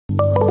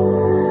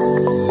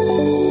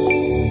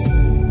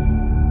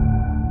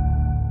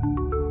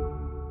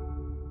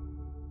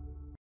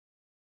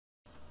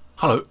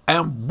Hello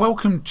and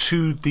welcome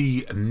to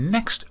the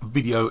next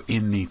video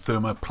in the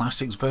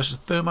Thermoplastics versus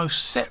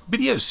Thermoset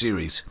video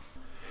series.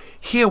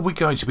 Here we're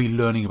going to be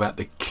learning about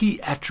the key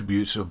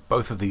attributes of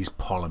both of these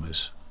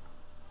polymers.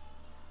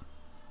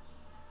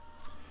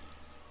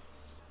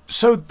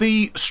 So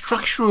the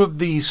structure of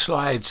these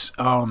slides,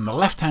 on the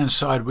left hand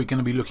side we're going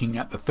to be looking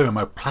at the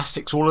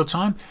thermoplastics all the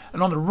time,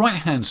 and on the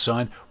right hand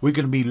side we're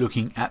going to be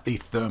looking at the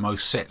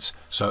thermosets.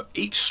 So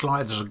each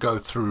slide as I go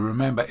through,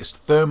 remember, it's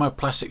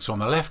thermoplastics on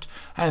the left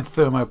and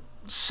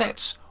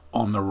thermosets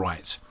on the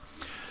right.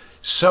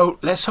 So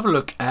let's have a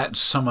look at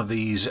some of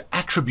these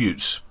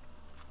attributes.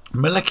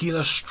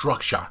 Molecular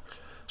structure.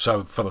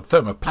 So for the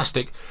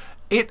thermoplastic,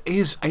 it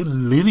is a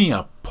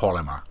linear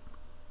polymer.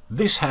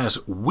 This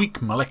has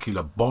weak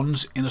molecular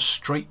bonds in a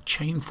straight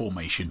chain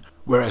formation,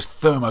 whereas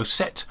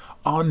thermosets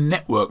are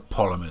network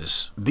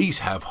polymers. These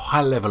have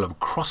high level of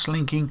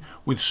cross-linking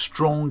with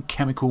strong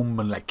chemical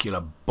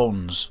molecular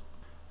bonds.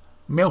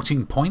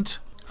 Melting point.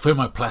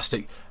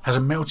 Thermoplastic has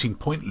a melting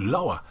point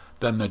lower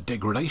than the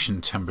degradation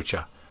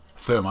temperature.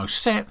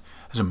 Thermoset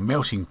has a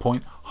melting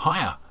point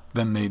higher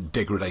than the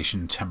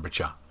degradation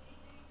temperature.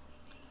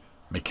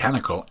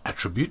 Mechanical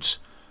attributes.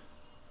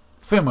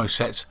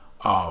 Thermosets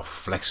are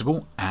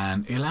flexible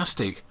and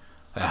elastic.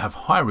 They have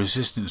high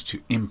resistance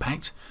to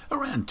impact,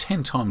 around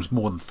 10 times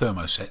more than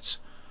thermosets.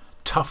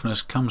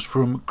 Toughness comes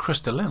from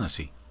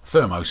crystallinity.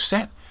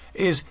 Thermoset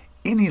is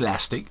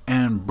inelastic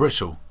and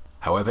brittle.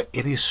 However,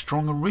 it is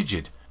strong and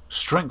rigid.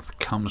 Strength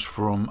comes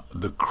from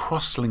the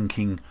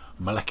cross-linking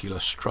molecular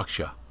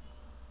structure.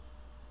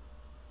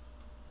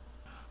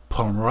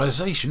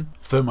 Polymerization.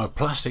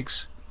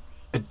 Thermoplastics.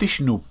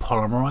 Additional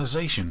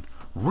polymerization.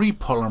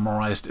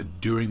 Repolymerized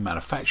during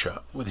manufacture,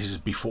 well, this is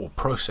before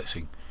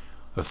processing.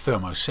 The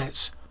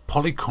thermosets,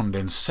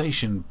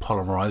 polycondensation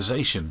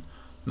polymerization,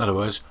 in other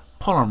words,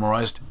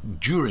 polymerized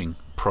during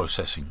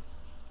processing.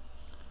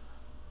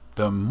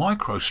 The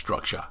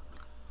microstructure.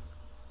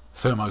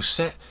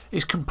 Thermoset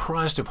is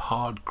comprised of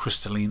hard,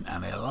 crystalline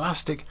and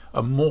elastic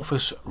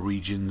amorphous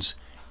regions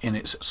in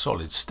its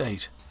solid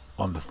state.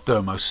 On the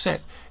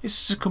thermoset,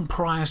 it's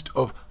comprised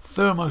of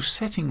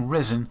thermosetting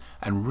resin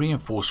and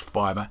reinforced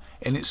fiber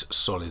in its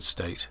solid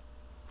state.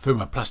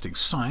 Thermoplastic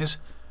size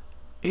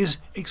is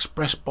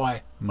expressed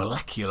by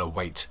molecular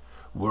weight,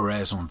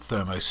 whereas on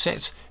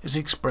thermosets is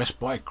expressed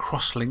by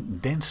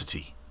cross-link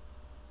density.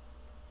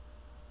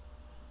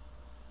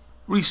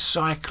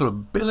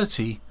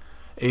 Recyclability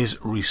is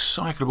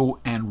recyclable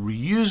and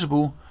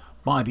reusable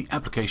by the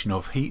application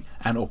of heat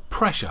and or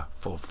pressure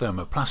for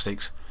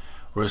thermoplastics,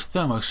 whereas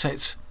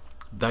thermosets,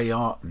 they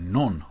are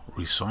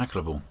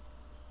non-recyclable.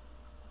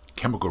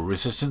 Chemical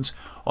resistance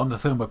on the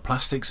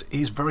thermoplastics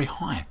is very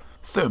high.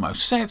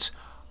 Thermosets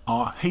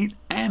are heat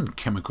and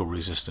chemical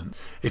resistant.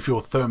 If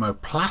your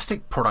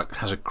thermoplastic product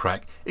has a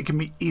crack, it can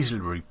be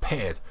easily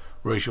repaired,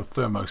 whereas your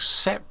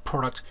thermoset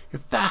product,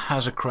 if that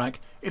has a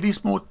crack, it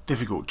is more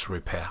difficult to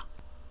repair.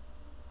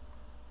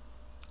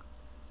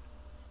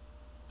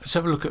 Let's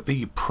have a look at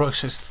the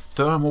process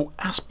thermal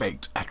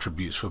aspect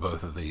attributes for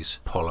both of these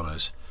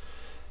polymers.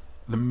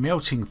 The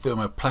melting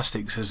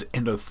thermoplastics is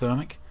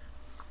endothermic.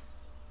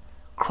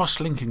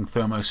 Cross-linking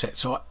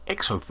thermosets are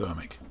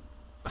exothermic.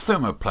 A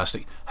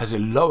thermoplastic has a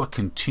lower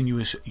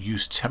continuous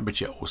use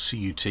temperature or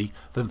CUT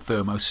than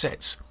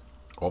thermosets.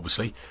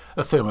 Obviously,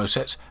 a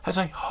thermoset has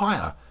a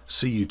higher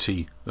CUT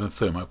than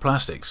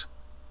thermoplastics.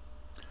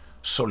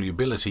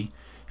 Solubility.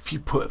 If you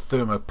put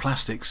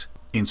thermoplastics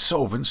in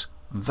solvents,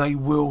 they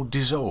will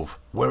dissolve,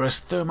 whereas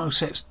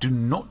thermosets do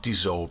not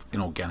dissolve in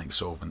organic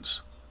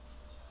solvents.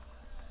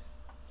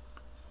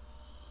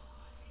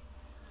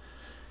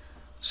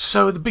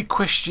 So the big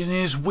question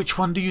is, which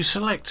one do you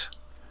select?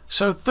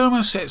 So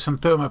thermosets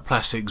and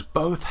thermoplastics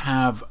both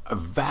have a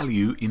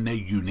value in their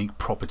unique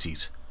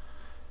properties.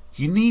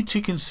 You need to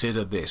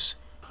consider this.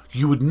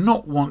 You would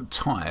not want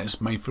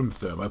tyres made from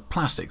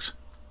thermoplastics.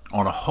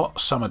 On a hot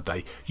summer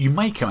day, you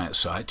may come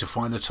outside to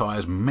find the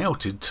tyres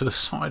melted to the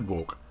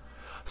sidewalk.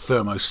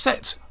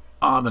 Thermosets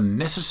are the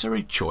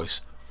necessary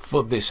choice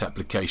for this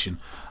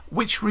application,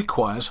 which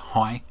requires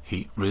high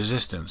heat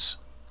resistance.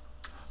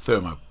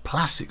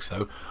 Thermoplastics,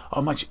 though,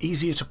 are much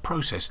easier to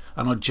process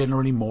and are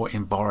generally more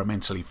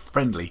environmentally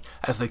friendly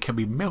as they can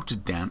be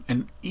melted down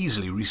and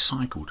easily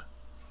recycled.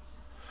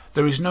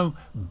 There is no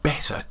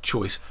better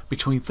choice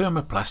between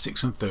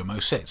thermoplastics and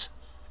thermosets.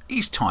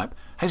 Each type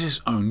has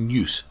its own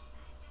use.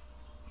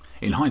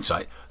 In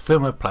hindsight,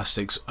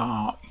 thermoplastics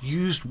are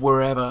used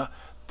wherever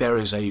there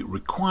is a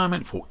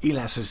requirement for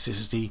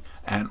elasticity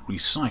and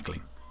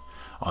recycling.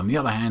 On the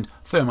other hand,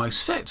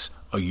 thermosets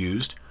are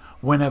used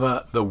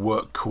whenever the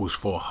work calls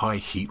for high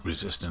heat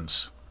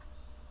resistance.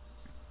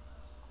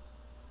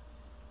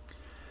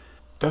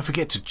 Don't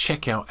forget to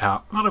check out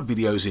our other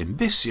videos in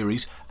this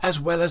series as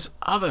well as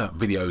other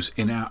videos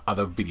in our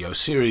other video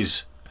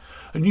series.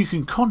 And you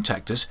can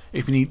contact us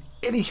if you need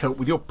any help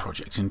with your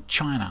projects in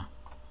China.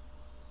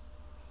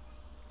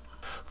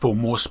 For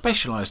more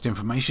specialized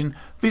information,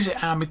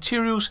 visit our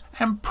materials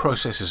and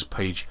processes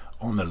page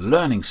on the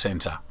Learning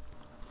Center.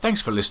 Thanks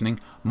for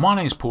listening. My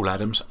name is Paul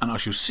Adams and I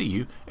shall see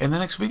you in the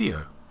next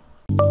video.